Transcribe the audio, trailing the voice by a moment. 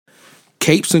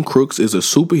Capes and Crooks is a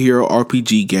superhero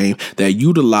RPG game that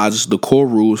utilizes the core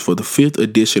rules for the 5th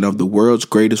edition of the world's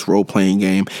greatest role-playing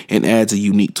game and adds a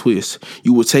unique twist.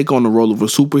 You will take on the role of a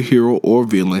superhero or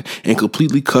villain and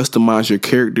completely customize your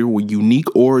character with unique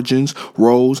origins,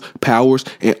 roles, powers,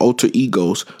 and alter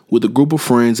egos. With a group of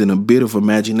friends and a bit of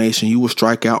imagination, you will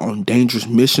strike out on dangerous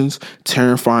missions,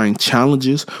 terrifying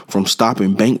challenges, from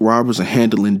stopping bank robbers and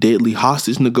handling deadly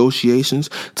hostage negotiations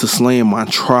to slaying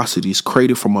monstrosities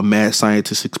created from a mad scientist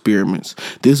experiments.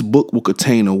 This book will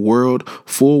contain a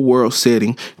full world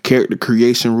setting, character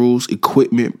creation rules,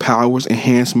 equipment, powers,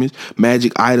 enhancements,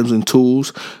 magic items and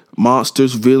tools,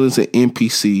 monsters, villains, and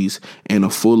NPCs, and a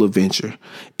full adventure.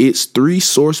 It's 3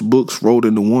 source books rolled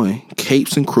into one.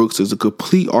 Capes and Crooks is a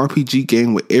complete RPG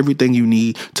game with everything you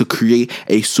need to create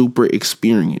a super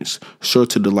experience, sure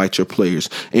to delight your players.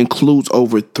 Includes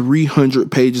over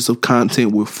 300 pages of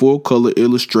content with full color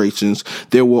illustrations.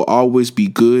 There will always be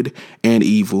good and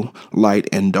evil, light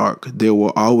and dark. There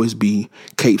will always be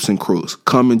Capes and Crooks.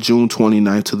 Coming June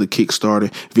 29th to the Kickstarter.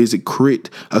 Visit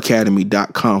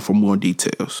critacademy.com for more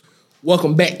details.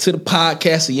 Welcome back to the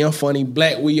podcast of Young Funny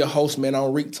Black. We your host, man.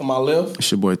 I'm Rick to my left.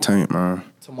 It's your boy Tank, man.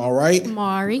 To my right.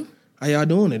 Mari. How y'all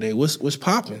doing today? What's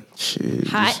popping? Shit.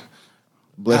 Hot.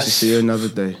 Blessed to see another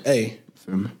day. Hey.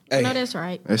 Feel me? Hey. No, that's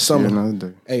right. Let's see another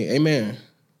day. Hey, amen.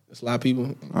 There's a lot of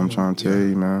people. I'm trying to tell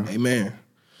you, man. Amen.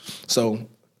 So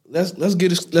let's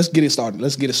get it started.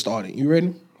 Let's get it started. You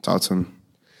ready? Talk to me.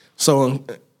 So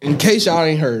in case y'all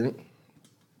ain't heard,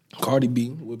 Cardi B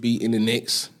will be in the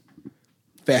next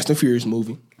Fast and Furious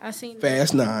movie. I seen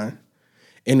Fast 9.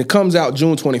 And it comes out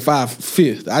June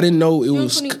 5th. I didn't know it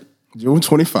was June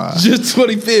 25. just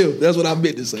 25th. That's what I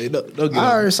meant to say. Don't get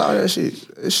I already saw that shit.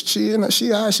 She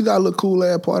got a little cool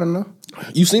ass part in there.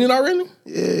 You seen it already?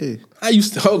 Yeah. How you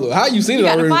seen You it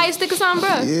got already? the fire stick or something,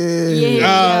 bro?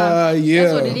 Yeah. Yeah.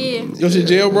 That's what it is. Your shit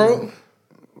jail, bro?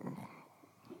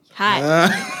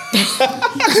 Hot.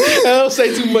 Don't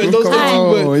say too much. Don't say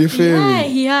too much. You feel me?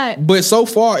 He hot. But so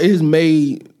far, it has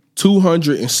made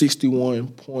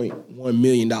 $261.1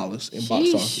 million in box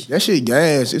office. That shit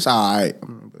gas. It's all right.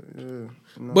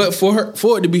 But for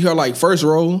it to be her like first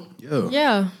role,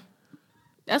 Yeah.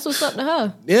 That's what's up to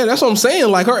her. yeah, that's what I'm saying.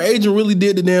 Like her agent really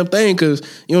did the damn thing because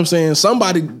you know what I'm saying.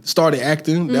 Somebody started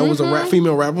acting. That was a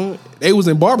female rapper. They was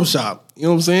in Barbershop. You know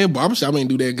what I'm saying. Barbershop ain't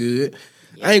do that good.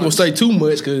 I ain't gonna say too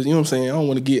much because you know what I'm saying. I don't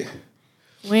want to get.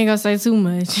 We ain't gonna say too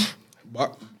much.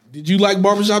 Did you like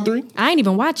Barbershop 3? I ain't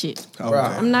even watch it. Oh, Bro,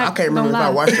 okay. I'm not I can't remember if gonna I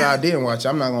lie. watched it or I didn't watch it.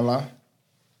 I'm not gonna lie.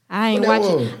 I ain't What that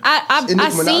watch was? it. I Nicki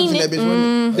Minaj seen in it. that bitch,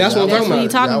 wasn't it? That's what I'm That's what talking he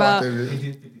about. talking Yeah, I about. watched that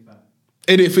bitch.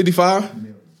 It did 55,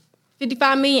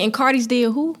 55 million and Cardi's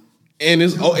did who? and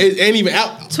it ain't even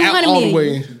out 200 all the million.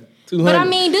 way. 200. But I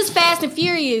mean, this Fast and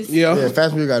Furious. yeah. Yeah,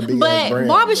 Fast Food got a big ass But brand.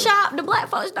 Barbershop, the black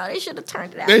folks, though, they should have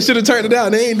turned it out. They should have turned it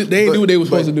out. They ain't do what they were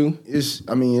supposed to do. It's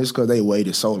because they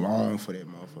waited so long for that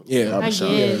motherfucker. Yeah. Barbershop.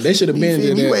 I guess. They should have been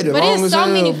in He there. waited But long there's as so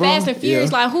hell, many bro. Fast and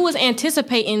Furious. Yeah. Like, who is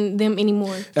anticipating them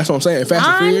anymore? That's what I'm saying. Fast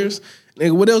and Nine? Furious.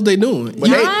 Nigga, what else they doing? But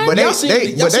they, Nine? but they, Y'all seen they,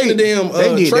 y'all but seen they, the damn,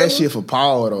 they did trailer? that shit for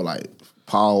Paul though, like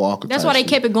Paul Walker. That's type why they shit.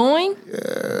 kept it going.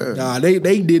 Nah, they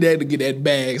did that to get that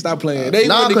bag. Stop playing. They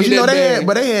Nah, wanted to because get you know that they bag. had,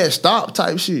 but they had stop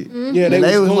type shit. Yeah, And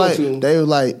they was was going like, to. they was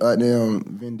like, them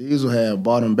Vin Diesel had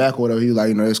bought him back or whatever. He was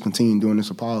like, let's continue doing this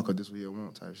for Paul because this is what he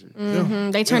want type shit.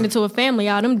 They turned it to a family.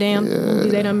 All them damn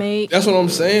movies they done made. That's what I'm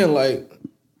saying. Like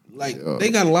they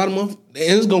got a lot of money, and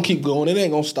it's gonna keep going. It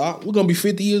ain't gonna stop. We're gonna be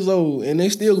 50 years old, and they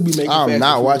still gonna be making. I'm Fast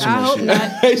not and watching I that hope shit.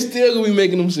 not. they still gonna be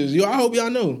making them shits. I hope y'all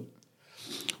know.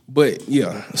 But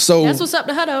yeah, so That's what's up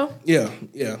to her though.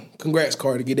 yeah. Congrats,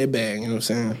 Carter, get that bag. You know what I'm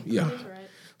saying? Yeah.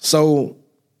 So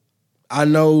I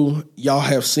know y'all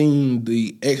have seen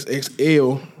the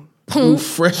XXL new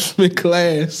freshman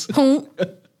class. Boom.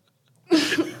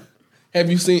 Have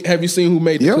you seen who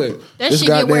made the Yep. cut? That shit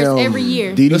get worse every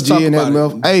year. Let's talk DDG and that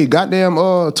about it. motherfucker. Hey, goddamn,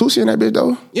 Tusi in that bitch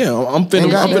though. Yeah, I'm Ain't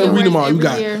finna got read them all. every You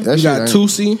got year. That you got shit ain't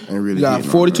Tusi, really you got getting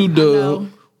on, 42 know. Dub,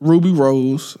 Ruby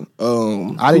Rose. I didn't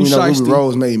even know Pooh Ruby Shiesty.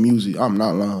 Rose made music. I'm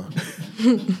not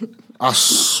lying. I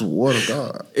swear to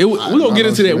God. We're gonna get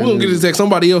into that. We're gonna get into that.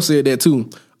 Somebody else said that too.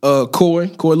 Coy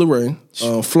LeRae,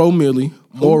 Flo Milli,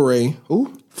 Moray.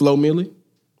 Who? Flo Milli.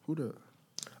 Who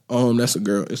that? That's a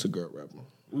girl. It's a girl rapper.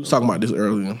 We was talking about this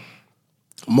earlier.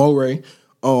 Moray,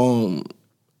 Ian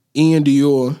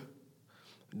Dior.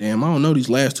 Damn, I don't know these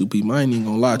last two people. I ain't even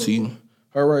gonna lie to you.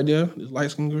 Her right there, this light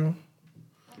skinned girl.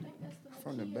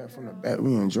 From the back,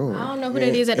 we enjoy it. I don't know who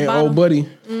that is at the And bottom. old buddy.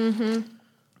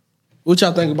 What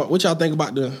y'all think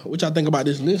about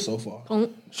this list so far?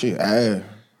 Boom. Shit, ass.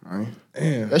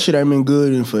 Damn. That shit ain't been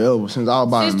good in forever since I was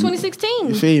about Since 2016.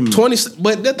 You feel me?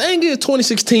 But the thing is,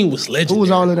 2016 was legendary. Who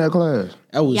was all in that class?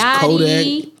 That was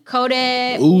Yachty,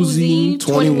 Kodak, Uzi,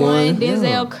 21,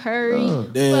 Denzel Curry. Who else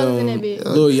in that bitch?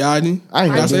 Lil Yachty. I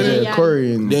ain't got Denzel that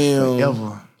Curry in Damn.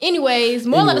 forever. Anyways,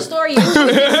 moral of the story is it wasn't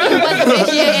the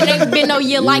best year, and there's been no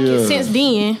year like it since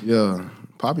then. Yeah.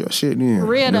 Pop your shit then. For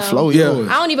real, And though. flow Yeah. yours.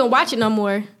 I don't even watch it no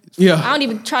more. Yeah. I don't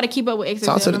even try to keep up with XFL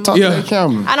Talk to no more. that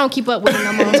camera. I don't keep up with it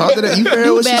no more. Talk to that. You heard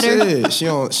Do what better. she said.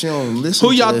 She don't listen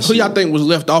Who to that y'all shit. think was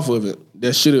left off of it?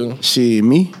 That shit. Shit,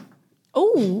 me?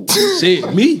 Ooh.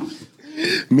 Shit, me.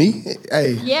 Me?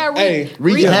 Hey. Yeah, Hey,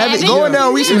 Recent habit. Going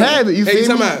down recent habit. You Hey, you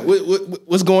feel talking me? about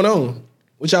what's going on?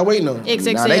 What y'all waiting on?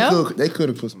 XXL. Nah, they could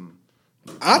have put some.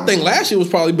 I think last year was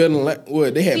probably better than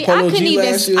what they had. See, Polo G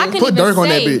last year. I couldn't Put even Dirk on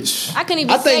that say- bitch. I couldn't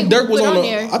even I think say Dirk who was put on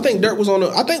there. I think Dirk was on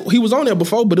I think he was on there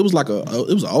before, but it was like it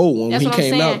was an old one That's when what he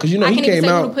I'm came saying. out because I he can't came even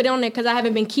say who to out. put on there because I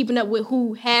haven't been keeping up with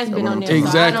who has been on there.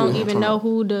 Exactly. So I don't even know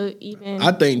who to even.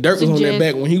 I think Dirk was on there suggest.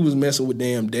 back when he was messing with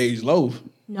damn Dej Loaf.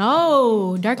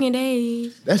 No, Dirk and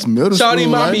Days. That's middle school. Shawty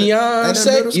my ain't it? Ain't that Beyonce.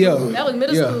 middle school? Yeah, That was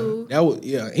middle yeah. school. That was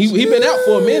He been out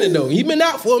for a minute though. He been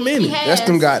out for a minute. He has. That's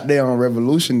them goddamn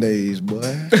revolution days, boy.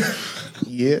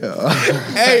 Yeah.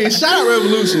 Hey, shout out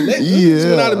Revolution. That's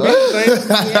Yeah. not a big thing.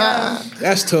 Yeah.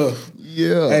 That's tough.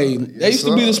 Yeah. Hey, they used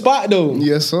to be the spot though.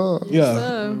 Yes, sir.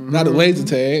 Yeah, not a laser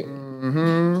tag.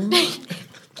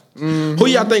 Who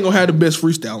y'all think gonna have the best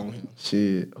freestyle on here?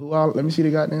 Shit. Who all? Let me see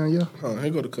the goddamn yeah. Here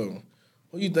go the cover.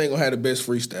 Who you think gonna have the best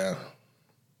freestyle?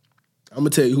 I'm gonna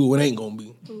tell you who it ain't gonna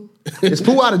be. Is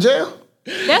Pooh out of jail?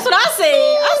 That's what I said.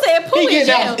 I said Pooh in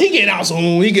jail. He getting out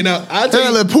soon. He getting out. I tell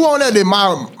Tell you, her Pooh on that. Then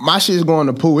my shit's going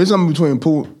to Pooh. It's something between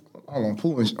Pooh. Hold on,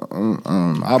 Pooh and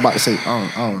I was about to say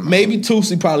I don't know. maybe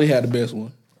Tootsie probably had the best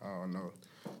one. I don't know.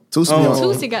 Tootsie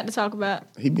Tootsie got to talk about.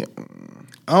 He be.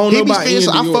 I don't know He be about spitting. Ian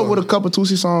So I Dior. fuck with a couple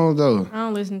Tootsie songs though. I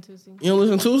don't listen to Tootsie. You don't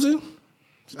listen to Tootsie?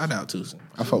 Shout out Tootsie.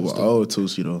 I fuck with old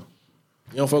Tootsie though.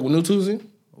 You don't fuck with new Tootsie?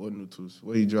 What new Tootsie?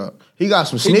 What he dropped? He got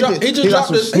some He snippets. just got dropped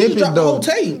some he just snippets dropped the though. whole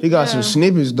tape. He got some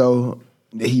snippets though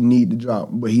that he need to drop,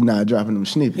 but he not dropping them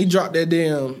snippets. He dropped that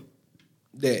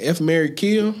F Mary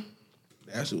Kill.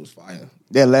 That shit was fire.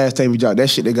 That last tape he dropped, that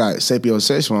shit they got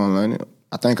sapiosexual on it.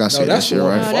 I think I said that that's shit the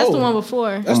one right. No, that's the one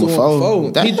before. That's the one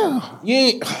before. Damn. You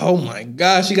ain't, oh my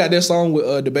gosh, he got that song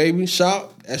with the baby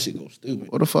Shop. That shit goes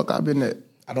stupid. What the fuck I been at?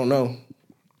 I don't know.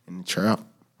 In the trap.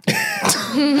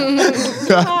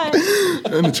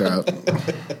 In the trap.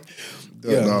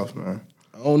 Ducked off, man.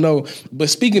 I don't know. But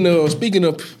speaking of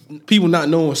people not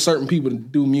knowing certain people to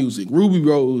do music, Ruby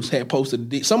Rose had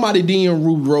posted somebody DM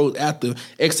Ruby Rose after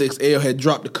XXL had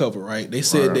dropped the cover, right? They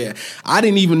said that I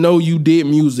didn't even know you did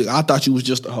music. I thought you was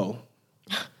just a hoe.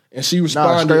 And she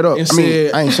responded straight up. and I mean,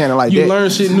 said, I ain't saying it like you that. learn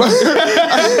shit new.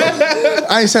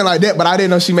 I ain't saying like that, but I didn't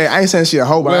know she made. I ain't saying she a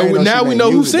hoe, but I Well, ain't know now she we made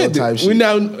know who music, said though, type it. shit. We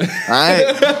now, I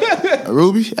ain't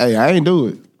Ruby. Hey, I ain't do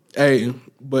it. hey,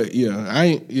 but yeah, I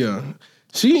ain't. Yeah,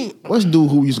 she. What's the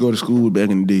dude who used to go to school back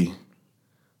in the day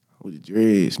with the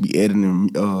dreads, be editing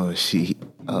shit.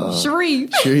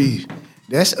 Sharif. Sharif.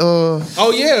 That's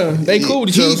Oh yeah, they cool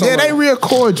with each other. Yeah, they real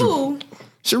cordial. Who?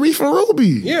 Sharif and Ruby.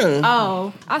 Yeah,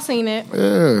 Oh, I seen it.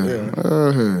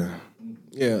 yeah.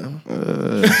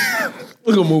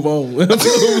 We're gonna move on. We're gonna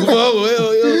move on.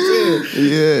 Well, you know what I'm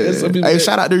saying? Yeah. some people Hey, that-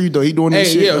 shout out to you though. He doing this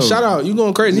Hey, shit. yeah, though. shout out. You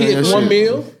going crazy. He Doing hit your 1 shit.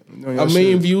 mil, Doing your a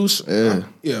million shit. views. Yeah.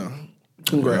 Yeah.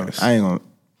 Congrats. I ain't gonna.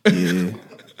 Yeah.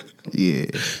 Yeah.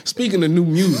 Speaking of new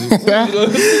music,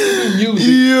 new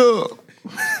music.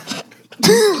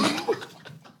 Yeah.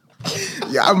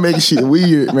 Yeah, I'm making shit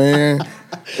weird, man.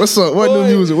 What's up? What Boy.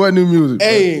 new music? What new music?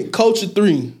 Hey, Culture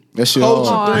 3. That shit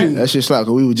Culture hard. 3. That shit slap,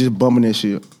 cause we were just bumming that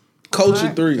shit.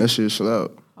 Culture 3. That shit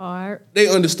slap. Hard. They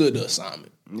understood the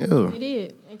assignment. Yeah. They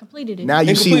did and completed it. Now you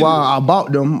And see completed why it. I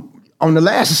bought them on the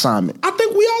last assignment. I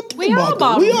think we all We all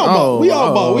bought We them. all bought. We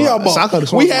all bought. We all So I could've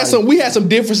bought. sworn We had some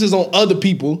differences on other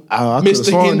people. I could've Mr.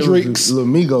 sworn it was Hendrix. Lil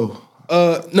Migo.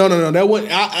 No. That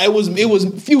wasn't. It was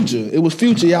Future. It was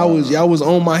Future. Y'all was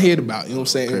on my head about. You know what I'm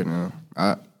saying? Okay,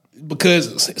 now.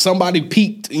 Because somebody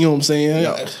peaked. You know what I'm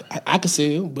saying? I could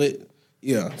say it, but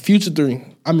yeah, Future 3.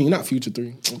 I mean, not Future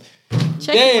 3. Check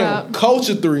it Damn, out.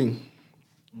 Culture 3.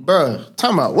 Bruh,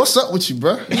 time out. What's up with you,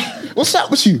 bruh? What's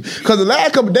up with you? Because the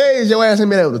last couple days, your ass ain't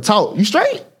been able to talk. You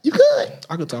straight? You good?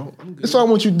 I could talk. I'm good. That's what I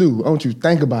want you to do. I want you to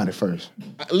think about it first.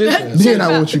 Listen. Then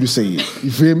I want you to say it.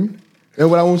 You feel me? That's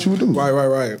what I want you to do.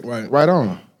 Right. Right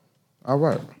on. All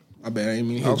right. I bet I ain't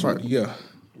mean to hit you. Alright. Yeah.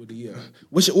 With the yeah.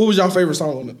 What was your favorite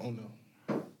song on the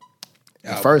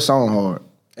The first song hard.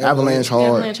 Avalanche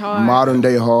hard. Modern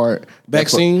day hard.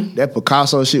 Vaccine. That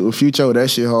Picasso shit with Future, that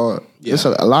shit hard. Yeah. It's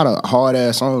a lot of hard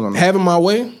ass songs on there. Having My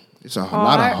Way. It's a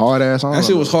lot of hard ass songs. That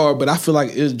shit was hard, but I feel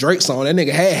like it's Drake's song. That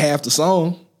nigga had half the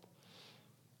song.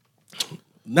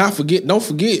 Don't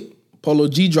forget, Polo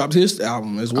G dropped his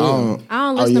album as well.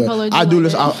 I don't listen to Polo G. I do like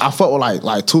listen. I fuck with like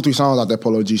 2-3 songs out that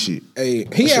Polo G shit. Hey,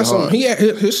 he had some.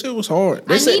 His shit was hard.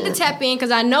 I need to tap in because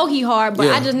I know he hard, but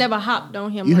Yeah. I just never hopped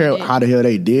on him. You like heard that. how the hell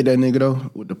they did that nigga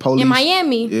though with the police In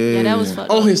Miami? Yeah, that was fucked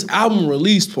up. On his album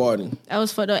release party, That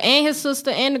was fucked up. And his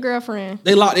sister and the girlfriend.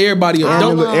 they locked everybody up.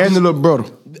 and the little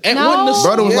brother. And No. wasn't the-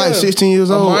 Brother was like 16 years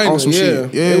A old minor, on some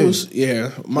shit. Yeah. It was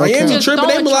Miami Just tripping.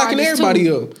 They throwing be locking charges, everybody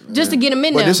too. up. Just to get him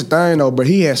in But there. this the thing though, but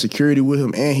he had security with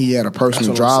him and he had a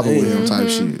personal That's what I'm driver with him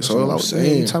saying. type shit. So what I'm like,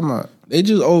 saying. man, you talking about? They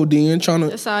just ODing trying to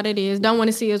That's all it is. Don't want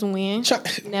to see us win.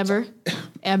 Never.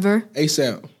 Ever.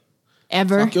 ASAP.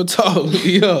 Ever. Fuck your talk.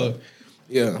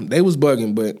 Yeah. They was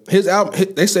bugging, but his album.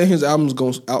 They said his album's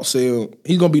gonna outsell.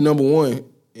 He's gonna be number 1,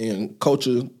 and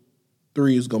Culture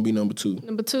 3 is gonna be number 2.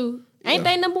 Number 2. Ain't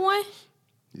they number 1?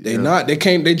 They not. They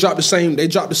came. They dropped the same. They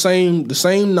dropped the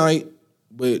same night.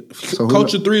 But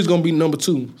Culture 3 is gonna be number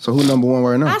 2. So who number 1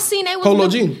 right now? I seen they was Polo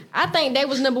number, G. I think they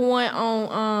was number 1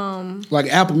 on Like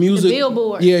Apple Music, the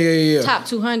Billboard. Yeah. Top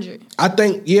 200. I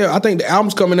think the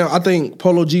album's coming out. I think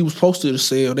Polo G was posted to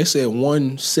sell. They said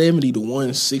 170 to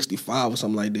 165 or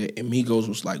something like that. And Migos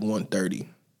was like 130.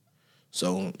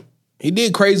 So he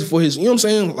did crazy for his. You know what I'm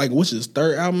saying? Like, what's his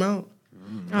 3rd album out?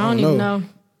 I don't even know.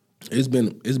 It's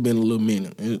been a little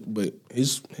minute, but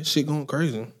his shit going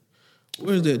crazy.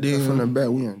 Where's that damn? From the back,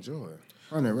 we enjoy it.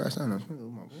 Run that right down. My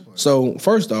boy. So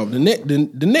first off, the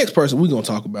next person we're gonna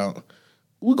talk about,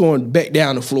 we're going back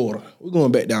down to Florida.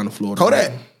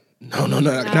 Kodak. No,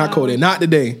 not Kodak. Not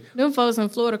today. Them folks in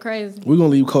Florida crazy. We're gonna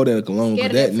leave Kodak alone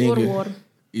Scared because of that Florida nigga water.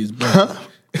 is bad.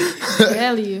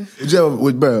 Hell you. Would you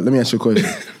ever, bro, let me ask you a question.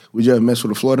 Would you ever mess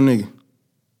with a Florida nigga?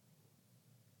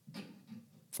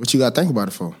 What you gotta think about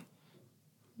it for?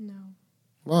 No.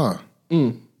 Why?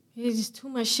 There's just too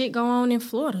much shit going on in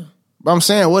Florida. But I'm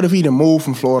saying, what if he done moved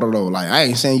from Florida though? Like, I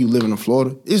ain't saying you living in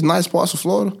Florida. It's nice parts of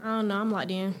Florida. I don't know. I'm locked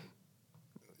in.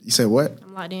 You said what?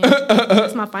 I'm locked in.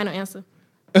 That's my final answer.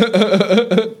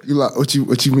 You like what you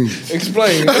mean?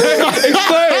 Explain. Hold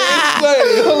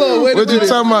on, wait a What you minute.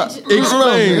 talking about?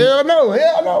 Explain. Hell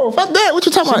no. Fuck that. What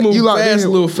you talking about? moving You locked fast, in.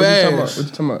 a little What you talking about? fast. What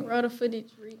you talking about? Roll the footage.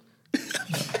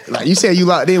 Like you said, you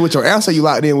locked in with your answer. You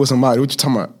locked in with somebody. What you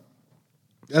talking about?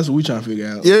 That's what we trying to figure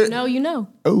out. Yeah. No, you know.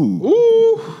 Ooh.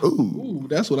 Ooh,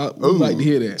 that's what we like to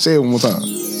hear that. Say it one more time.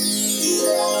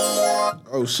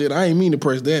 Oh shit, I ain't mean to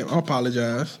press that. I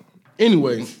apologize.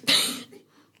 Anyway,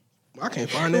 I can't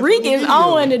find that. Rick fucking is video.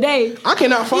 on one today. I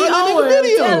cannot He find that on nigga one, I'm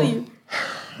telling video. you.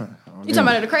 You talking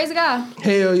about the crazy guy?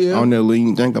 Hell yeah. On that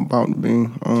lean, think about the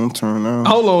being on turn out.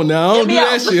 Hold on now. Don't do me out.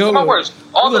 that Listen shit. to Hold my on. words.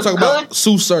 We're All gonna the talk about good-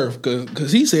 Sue Surf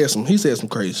because he said some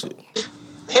crazy shit.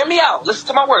 Hear me out. Listen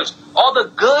to my words. All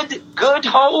the good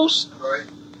hoes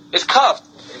is cuffed.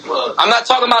 I'm not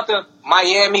talking about the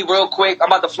Miami real quick. I'm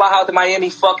about to fly out to Miami,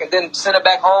 fuck, and then send her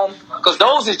back home. Because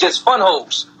those is just fun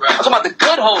hoes. I'm talking about the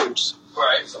good hoes.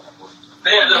 Why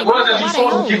they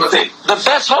hoes? The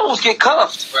best hoes get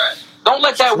cuffed. Don't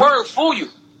let that word fool you.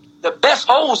 The best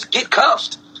hoes get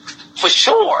cuffed. For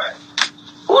sure.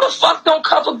 Who the fuck don't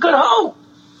cuff a good hoe?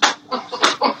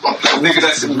 Nigga,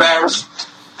 that's embarrassed.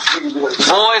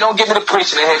 Boy, don't get me to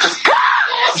preaching in here.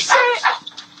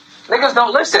 Niggas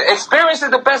don't listen. Experience is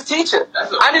the best teacher.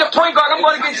 I need a point guard. I'm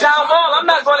going to get John Wall. I'm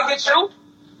not going to get you.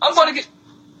 I'm going to get...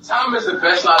 Tom is the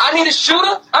best. I need a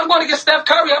shooter. I'm going to get Steph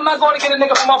Curry. I'm not going to get a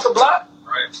nigga from off the block.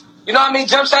 Right. You know how many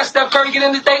jump shots Steph Curry get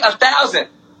in the day? 1,000.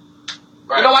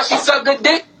 Right. You know why she suck good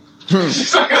dick? Like you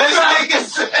said,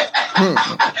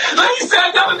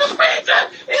 that was the preacher.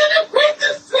 He's the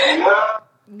preacher sin.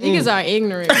 Niggas are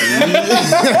ignorant.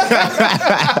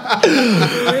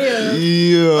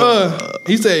 Yeah.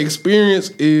 He said experience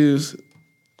is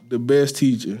the best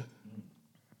teacher.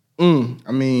 Yeah.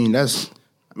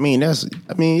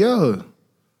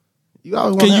 You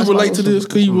always Can wanna you ask relate my- to this?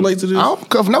 Can you relate to this? I don't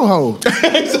cuff no hoe. Damn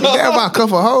if I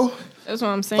cuff a hoe. That's what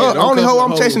I'm saying. The only cuff hoe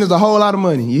no I'm chasing hoes. is a whole lot of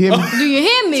money. You hear me? Do you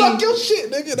hear me? Talk your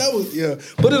shit, nigga. That was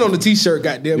Put it on the t-shirt,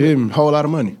 goddamn You it. hear me? Whole lot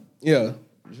of money. Yeah.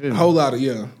 Whole lot of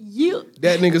You.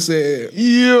 That nigga said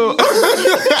Yeah.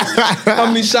 how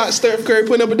many shots Steph Curry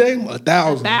putting up a day?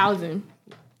 1,000. 1,000.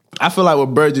 I feel like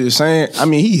what Burgess is saying, I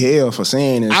mean, he hell for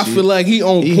saying that I shit. feel like he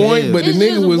on He point, had. but the It's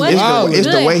nigga just was what- wild. It's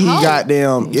the Good way he hoe.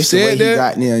 goddamn, it's the Said way he that?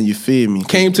 goddamn, you feel me?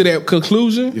 Came to that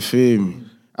conclusion. You feel me?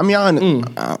 I mean,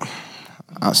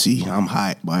 I see, I'm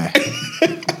hot, boy.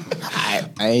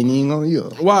 I ain't even gonna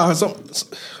yell. Wow.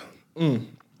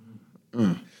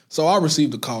 So I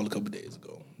received a call a couple days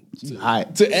ago You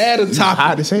hot. to add a You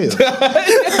hot topic. as hell.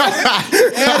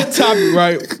 Add a topic,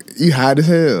 right? You hot as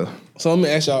hell. So let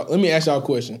me ask y'all a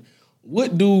question.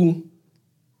 What do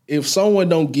if someone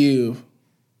don't give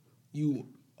you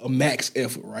a max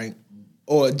effort, right?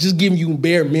 Or just giving you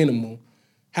bare minimum,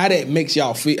 how that makes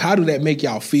y'all feel? How do that make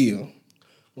y'all feel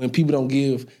when people don't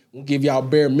give y'all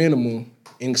bare minimum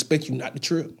and expect you not to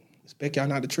trip? Expect y'all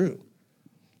not to trip.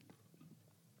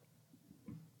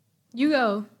 You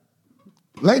go.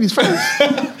 Ladies first.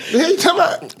 The hell you talking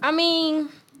about? I mean,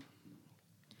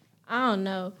 I don't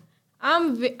know.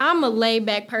 I'm a laid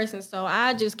back person, so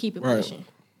I just keep it Right. pushing.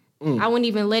 I wouldn't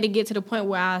even let it get to the point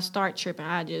where I start tripping.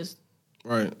 I just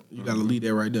Right. You gotta leave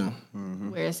that right there.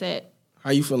 where it's at.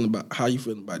 How you feeling about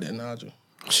that, Nigel?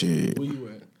 Shit. Where you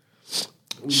at?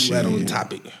 Where you at on the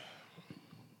topic?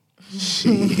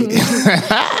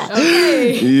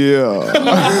 Okay. Yeah.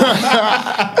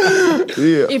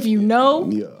 Yeah. If you know,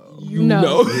 Yeah. you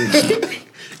know.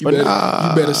 You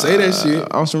better say that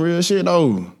shit. On some real shit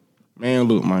though. Man,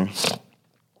 look, man.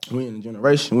 We in a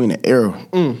generation, we in an era.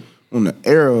 We're in the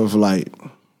era of like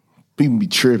people be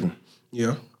tripping.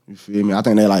 Yeah. You feel me? I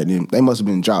think they must have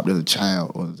been dropped as a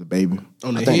child or as a baby.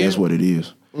 On I their think head? that's what it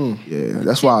is. Yeah,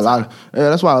 that's why a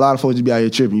lot of folks just be out here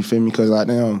tripping. You feel me? Because like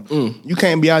damn, you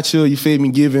can't be out here. You feel me?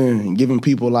 Giving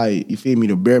people like you feel me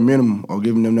the bare minimum or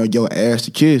giving them your ass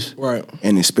to kiss, Right.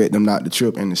 And expect them not to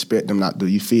trip and expect them not to.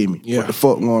 You feel me? Yeah. What the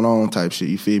fuck going on? Type shit.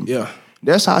 You feel me? Yeah.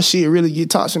 That's how shit really get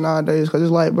toxic nowadays. Cause it's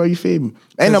like, bro, you feel me? Ain't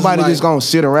it's nobody like- just gonna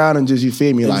sit around and just you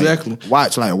feel me Exactly.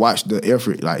 watch the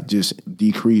effort like just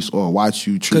decrease or watch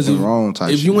you tripping wrong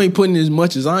type. if shit. you ain't putting as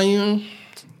much as I am,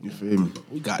 You feel me?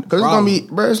 we got the Cause problem. it's gonna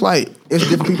be, bro. It's like it's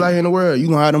different people out here in the world. You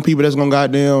gonna have them people that's gonna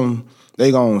goddamn. They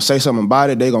gonna say something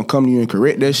about it. They gonna come to you and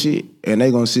correct that shit, and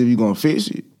they gonna see if you gonna fix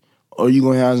it, or you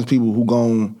gonna have some people who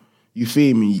gonna. You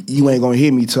feel me? You ain't gonna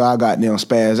hit me till I goddamn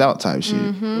spaz out type shit.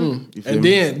 You feel And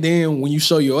me? then when you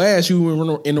show your ass,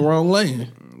 you in the wrong lane.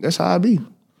 That's how I be.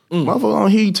 Motherfucker don't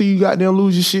hit you till you goddamn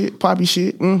lose your shit, pop your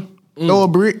shit, throw a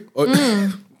brick.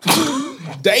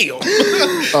 Damn.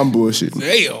 I'm bullshitting.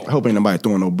 Damn. I hope ain't nobody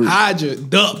throwing no brick. Hide your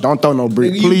duck. Don't throw no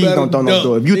brick. Nigga, you Please better don't throw no duck.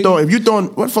 door. If you throwing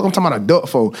what the fuck I'm talking about a duck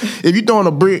for? If you throwing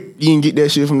a brick, you can get that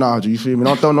shit from Nigel. You feel me?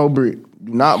 Don't throw no brick.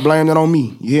 Do not blame that on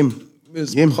me. You hear me?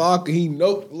 Mr. Yeah. Parker,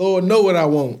 Lord know what I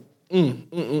want.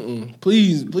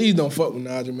 Please don't fuck with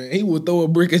Nigel, man. He will throw a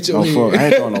brick at your Don't head. fuck. I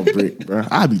ain't throwing no brick, bro.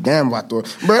 I be damn if I throw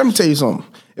it. Bro, let me tell you something.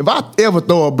 If I ever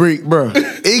throw a brick, bro,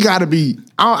 it gotta be.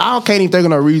 I can't even think of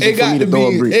no reason It for got me to to throw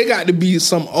a be. brick. It got to be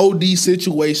some OD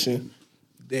situation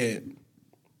that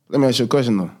Let me ask you a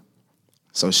question though.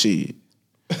 So shit,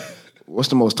 what's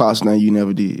the most toxic thing you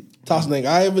never did? toss thing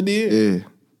I ever did. Yeah.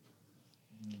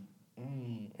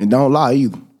 And don't lie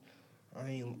either.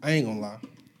 I ain't gonna lie.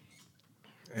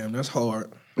 Damn, that's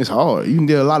hard. It's hard. You can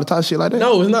do a lot of toxic shit like that.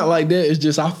 No, it's not like that. It's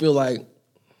just I feel like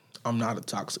I'm not a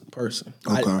toxic person.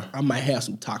 Okay. I might have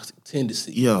some toxic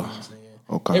tendencies. Yeah. You know what I'm saying?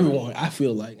 Okay. Everyone, I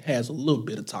feel like, has a little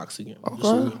bit of toxic in them. Just a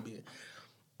Okay. little bit.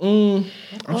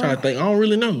 I'm trying to think. I don't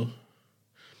really know.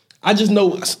 I just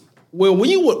know. Well, when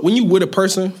you with a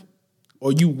person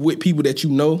or you with people that you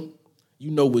know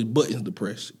what buttons to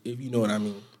press. If you know what I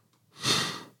mean.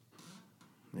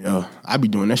 Yeah, I be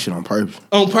doing that shit on purpose.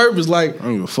 On purpose, like I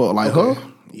don't give a fuck. Like, huh?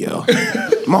 Yeah.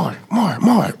 Mark.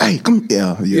 Hey, come.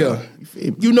 Yeah. yeah, You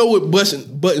feel me? you know what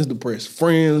buttons to press.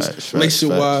 Friends, Facts,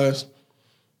 relationship facts. wise.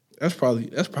 That's probably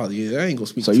it. I ain't gonna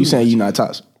speak. So too you saying much. you not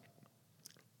toxic?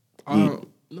 No.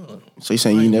 So you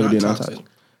saying I you am never not did not toxic.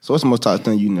 toxic? So what's the most toxic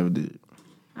thing you never did?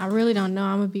 I really don't know.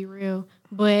 I'm gonna be real,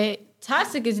 but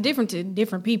toxic is different to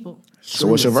different people. So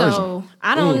what's your version? So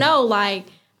I don't know. Like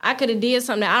I could have did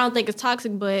something that I don't think is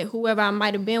toxic, but whoever I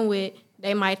might have been with,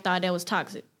 they might thought that was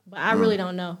toxic. But I really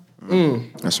don't know.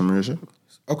 That's some real shit.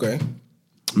 Okay.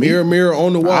 Mirror, mirror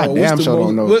on the wall. I damn What's the sure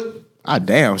don't know. What? I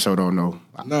damn sure don't know,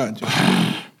 Nah,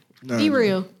 just, Be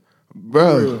real.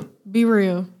 bro. Be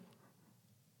real.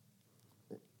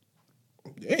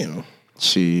 damn.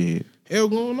 Shit. Hell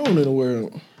going on in the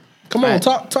world. Come on,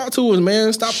 talk to us,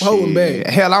 man. Stop holding back.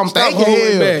 Hell, I'm Stop thinking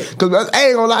holding hell. back. Cause I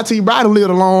ain't gonna lie to you, bro. I done lived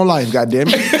a long life, goddamn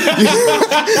it.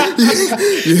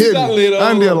 You hear done me? lived a I done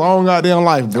long did a long goddamn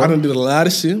life, bro. I done did a lot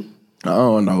of shit. I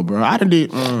don't know, bro. I done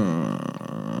did.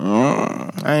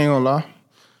 I ain't gonna lie.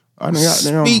 I done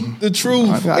goddamn. Speak the truth,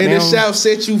 I and goddamn- it shall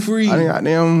set you free. I done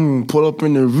goddamn pull up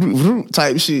in the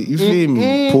type shit. You feel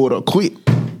me? Pulled up quick.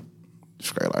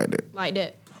 Straight like that. Like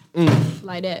that.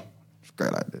 Like that.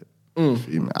 Straight like that. You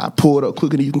feel me? I pulled up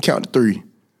quicker than you can count to 3.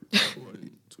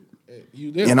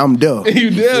 You there? and I'm there. You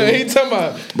there? Ain't talking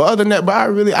about. But other than that, but I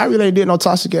really ain't did no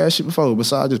toxic ass shit before.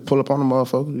 Besides just pull up on the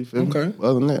motherfucker. You feel me? Okay. But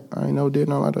other than that, I ain't never did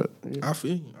nothing like that. Yeah. I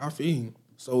feel you.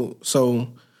 So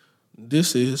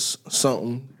this is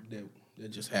something that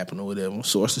just happened or whatever.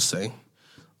 Sources say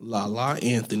Lala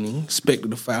Anthony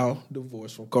expected to file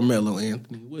divorce from Carmelo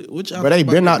Anthony. What y'all? But they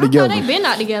been out Oh, together. they been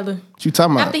out together What you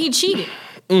talking about? after he cheated.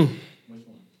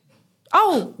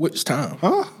 Oh, Which time?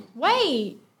 Huh?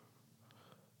 wait.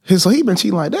 So he been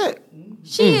cheating like that?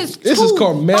 She is This is too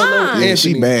Carmelo fine. Yeah, she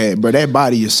Anthony. bad, but that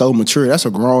body is so mature. That's a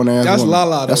grown ass That's woman.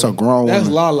 Lala. That's though. a grown That's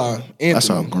woman. Lala Anthony. That's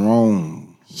a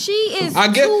grown. She is I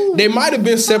guess too they might have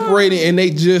been separated and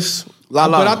they just.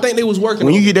 Lala. But I think they was working.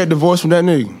 When on you it. get that divorce from that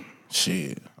nigga,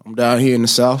 shit, I'm down here in the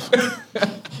South,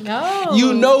 No.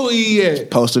 You know he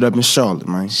at. posted up in Charlotte,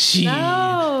 man.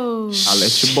 No. I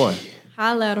let your boy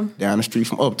Holla at him. down the street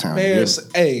from Uptown. Man, Yeah.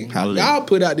 hey, Holla. y'all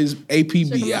put out this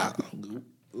APB out.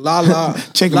 Lala,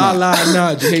 Check him out. Lala,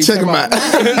 Najee. Check him out.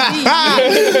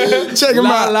 Check him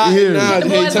out. Lala, You hear me? Najee.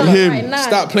 Boys Tell on me- right now.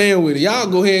 Stop playing with it. Y'all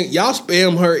go ahead. Y'all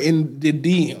spam her in the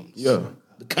DMs. Yeah,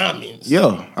 The comments.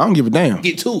 yeah. I don't give a damn.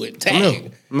 Get to it.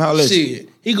 Tag. Yeah. I'll let you. Shit.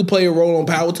 He could play a role on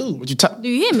Power too. What you talk? Do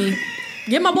you hear me?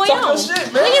 Get my boy Talk on. your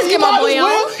shit, man. Please You get my might boy as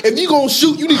well. on. If you gonna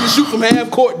shoot, you need to shoot from half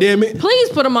court, damn it. Please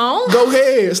put him on. Go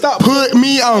ahead. Stop. Put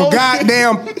me on, Okay.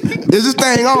 goddamn. Is this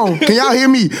thing on? Can y'all hear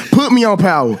me? Put me on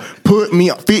Power. Put me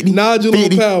on 50. Nigel on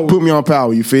 50. Power. Put me on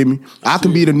Power. You feel me? I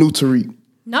can be the new Tariq.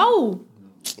 No.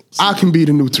 I can be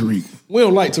the new Tariq. We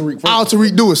don't like Tariq. All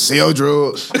Tariq do is sell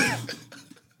drugs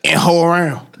and hoe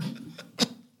around.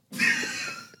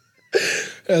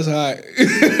 That's hot.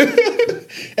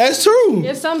 That's true.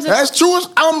 It's something. That's true.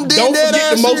 I'm dead. Don't dead forget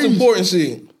ass the most serious. important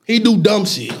shit. He do dumb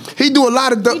shit. He do a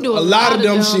lot of dumb. We do a lot of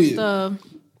dumb shit. Stuff.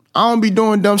 I don't be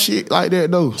doing dumb shit like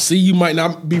that though. See, you might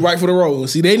not be right for the role.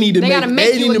 See, they need to They make. gotta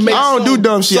make They you need a to make. I don't do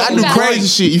dumb shit. I do something crazy right.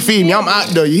 shit. You feel me? I'm out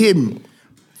there. You hear me?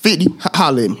 50,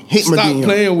 holla at me. Hit my Stop DM.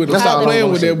 playing with him. That's Stop all playing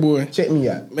I'm with gonna that boy. say. Check me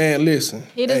out. Man, listen.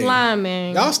 Hit his Hey, line,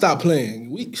 man. Y'all stop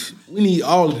playing. We need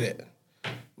all of that.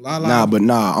 La, la. Nah, but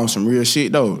on some real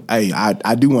shit though. Hey,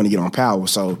 I do want to get on Power.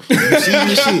 So you see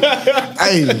this shit.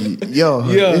 Hey, yo,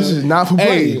 Yeah. this is not for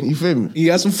play. Hey. You feel me? You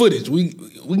got some footage. We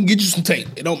can get you some tape.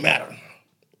 It don't matter.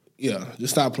 Yeah,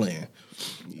 just stop playing.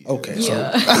 Okay,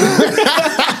 Yeah.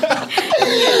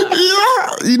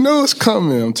 Yeah, you know it's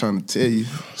coming. I'm trying to tell you.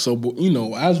 so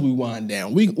as we wind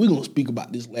down, we gonna speak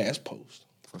about this last post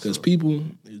because people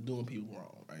is doing people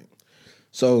wrong, right?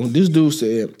 So this dude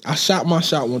said, I shot my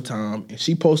shot one time, and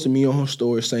she posted me on her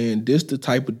story saying, "This the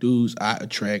type of dudes I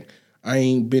attract. I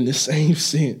ain't been the same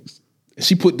since." And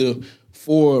she put the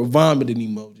 4 vomiting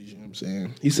emojis. You know what I'm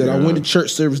saying? He said, "I went to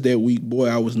church service that week. Boy,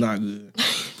 I was not good."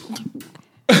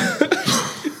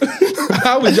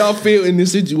 How would y'all feel in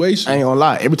this situation? I ain't gonna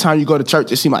lie. Every time you go to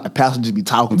church, it seems like the pastor just be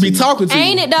talking to Be you. talking to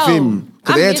Ain't you. it though? Feel me?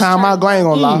 Cause every time I go, I ain't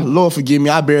gonna lie. Lord forgive me,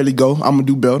 I barely go. I'm gonna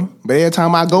do better. But every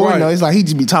time I go Right. in there, it's like he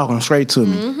just be talking straight to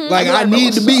me. Like I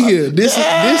need to be here. This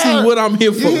is what I'm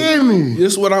here for. You hear me?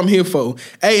 This is what I'm here for.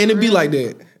 Hey, and it be like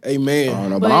that. Hey I don't man,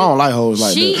 know, but I don't like hoes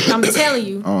like she, that. I'm telling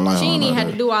you, don't like she her ain't even like had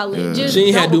to that. do all that. Just she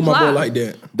ain't had to do don't my boy reply. like that.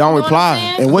 Don't You know what I'm reply.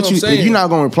 saying? And what That's you what I'm if you're saying. not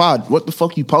gonna reply, what the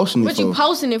fuck you posting it What for? you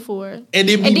posting it for? And then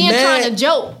be then mad. trying to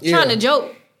joke, Yeah. trying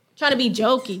to be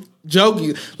jokey.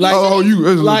 Joking. Like you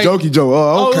it's like, a jokey joke.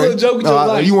 Oh, okay. Oh, a little jokey joke,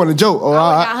 like- you want a joke? Oh, all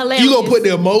got right. hilarious. You gonna put the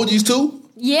emojis too?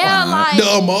 Yeah, like The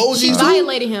emojis she too?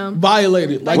 violated him.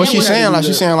 Violated. Like What that she was- saying? Like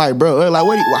she saying like, bro, like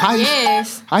how he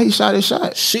Yes. how he shot his shot?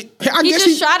 I He guess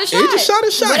just shot a shot. He just shot a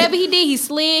shot. Whatever he did, he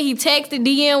slid, he texted,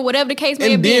 DM, whatever the case may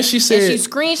And have then been. she said- and she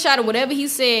screenshotted whatever he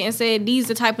said and said, "These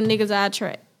the type of niggas I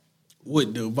attract."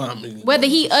 With the vomiting. Whether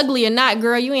he ugly or not,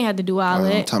 girl, you ain't have to do all That's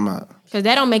what I'm that. talking about. Cause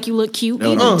that don't make you look cute That's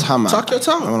what either. I'm talking about. talk your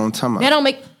talk. That's what I'm talking That about. don't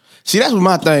make See, that's what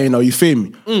my thing though. You feel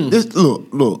me? This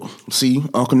look. See,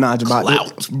 Uncle Naj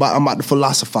I'm about to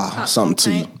philosophize something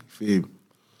to you. okay. Feel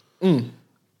me?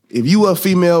 If you a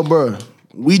female, bro,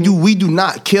 we do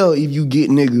not care if you get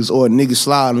niggas or niggas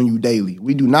slide on you daily.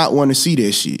 We do not want to see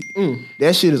that shit.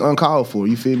 That shit is uncalled for.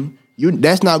 You feel me?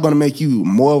 That's not gonna make you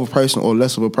more of a person or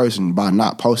less of a person by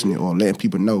not posting it or letting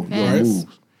people know your Facts. moves.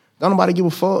 Don't nobody give a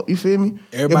fuck. You feel me?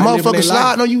 Everybody if living motherfuckers their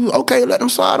slide life. on you, okay, let them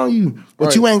slide on you. But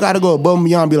Right. you ain't got to go above and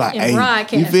beyond and be like, And hey,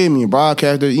 broadcast. you feel me?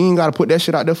 Broadcaster, you ain't got to put that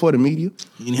shit out there for the media.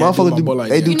 ain't have to do my Motherfuckers boy like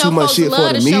they that. do you know, too much folks shit for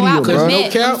love the to show media, out the bro.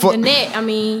 net. cap. The net. I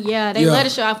mean, yeah, they Yeah. love to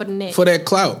show out for the net. For that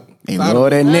clout. They Clout. love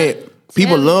that net.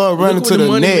 People Tell love me. running Look to what the the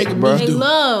money net, making bro. They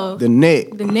love The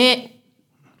net. the net,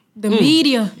 the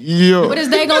media. Yeah. What is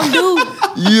they gonna do?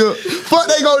 Yeah. Fuck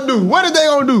they gonna do? What is they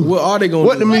gonna do? What are they gonna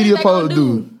What do? the media is they gonna supposed to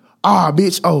do?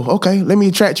 bitch, okay, let me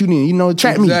attract you then. You know,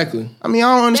 attract me. Exactly. I mean,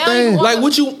 I don't understand. want- Like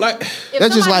what you like. If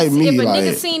That's just somebody like me, If a like-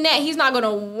 nigga seen that, he's not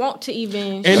gonna want to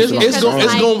even. And show it's his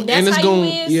gonna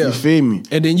yeah. You feel me?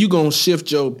 And then you gonna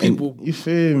shift your people You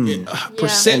feel me?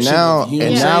 perception. And now, of you, you know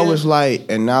and what I'm now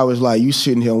saying? it's like you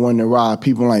sitting here wondering why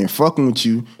people ain't fucking with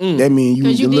you. That mean you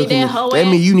 'Cause need you to did look. that whole That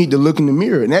ass. mean you need to look in the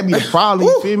mirror, and that be the problem.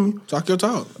 You feel me? Talk your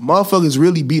talk. Motherfuckers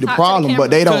really be the Talk to the problem, but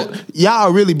they camera. don't.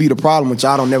 Y'all really be the problem, but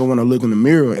y'all don't never want to look in the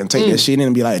mirror and take that shit in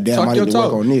and be like, damn, Talk I your need to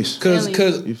talk. work on this. Cause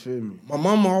You feel me? my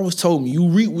mama always told me you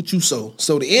reap what you sow.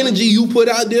 So the energy you put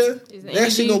out there, the that energy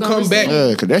shit you gonna gonna come back. receive.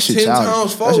 Yeah, cause that shit 10 childish.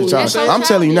 times That fold, shit you know childish. what I'm I'm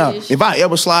telling you now, saying? if I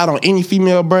ever slide on any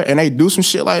female, bro, and they do some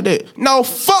shit like that, no,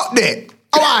 fuck that.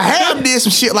 Oh, I have did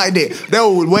some shit like that. That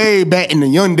was way back in the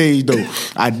young days, though.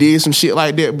 I did some shit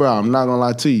like that, bro. I'm not gonna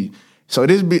lie to you. So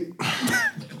this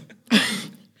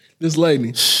This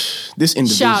lady, this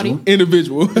individual, Shouty.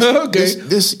 individual. Okay,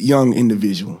 this young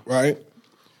individual right.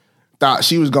 thought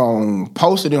she was gonna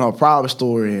post it in her private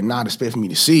story and not expect for me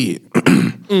to see it.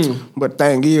 But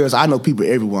thing is, I know people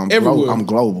everywhere. Everywhere. I'm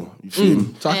global. You feel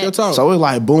me? Talk your talk. So it's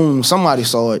like boom, somebody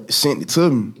saw it, sent it to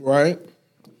me. right.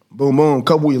 Boom, boom. A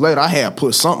couple weeks later, I had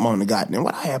put something on the goddamn.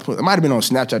 What I had put? It might have been on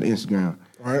Snapchat or Instagram.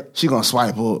 Right. She gonna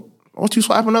swipe up. What you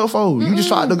swiping up for? You just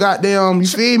tried to goddamn, you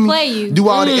feel me? Play you. Do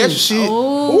all the extra shit.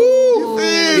 Ooh.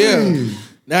 Yeah.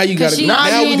 Now you gotta. she- Now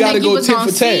she we didn't gotta think you go was tit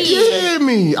gonna for tat. see. You hear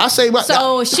me? I say, but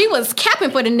So she was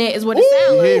capping for the net, is what it you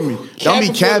sounds hear like. me? Don't be Capping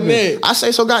for the capping. net. I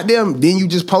say, so goddamn, then you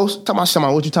just post. Talking about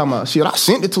somebody, what you talking about? Shit, I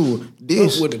sent it to her.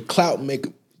 This. With a clout maker.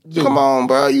 Come on,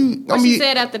 bro. You, What I she mean,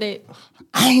 said after that?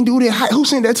 I ain't do that. Who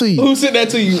sent that to you? Who sent that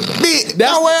to you? Bitch,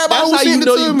 don't worry about that's who how you sent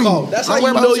know it to you me. called. That's how Don't you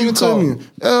worry about know who you sent it to called. me.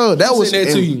 Oh, that Who was sent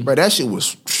that to you? Bro, that shit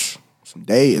was some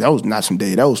days. That was not some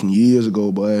days. That was some years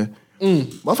ago, boy.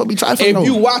 Motherfucker be trying to If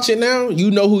you watch it now,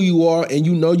 you know who you are and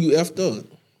you know you effed up.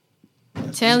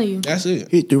 I'm telling you. That's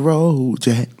it. hit the road,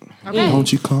 Jack. Okay.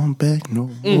 Don't you come back no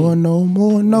more, no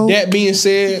more, no. That being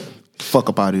said, Fuck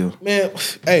up out of here. man,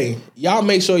 hey, y'all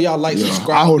make sure y'all like,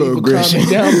 subscribe, All the leave a aggression.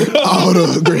 comment down below. All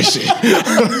the aggression.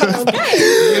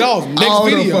 Get off. Next All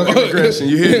the video. fucking aggression,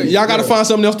 you hear me? Y'all gotta find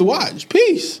something else to watch.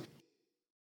 Peace.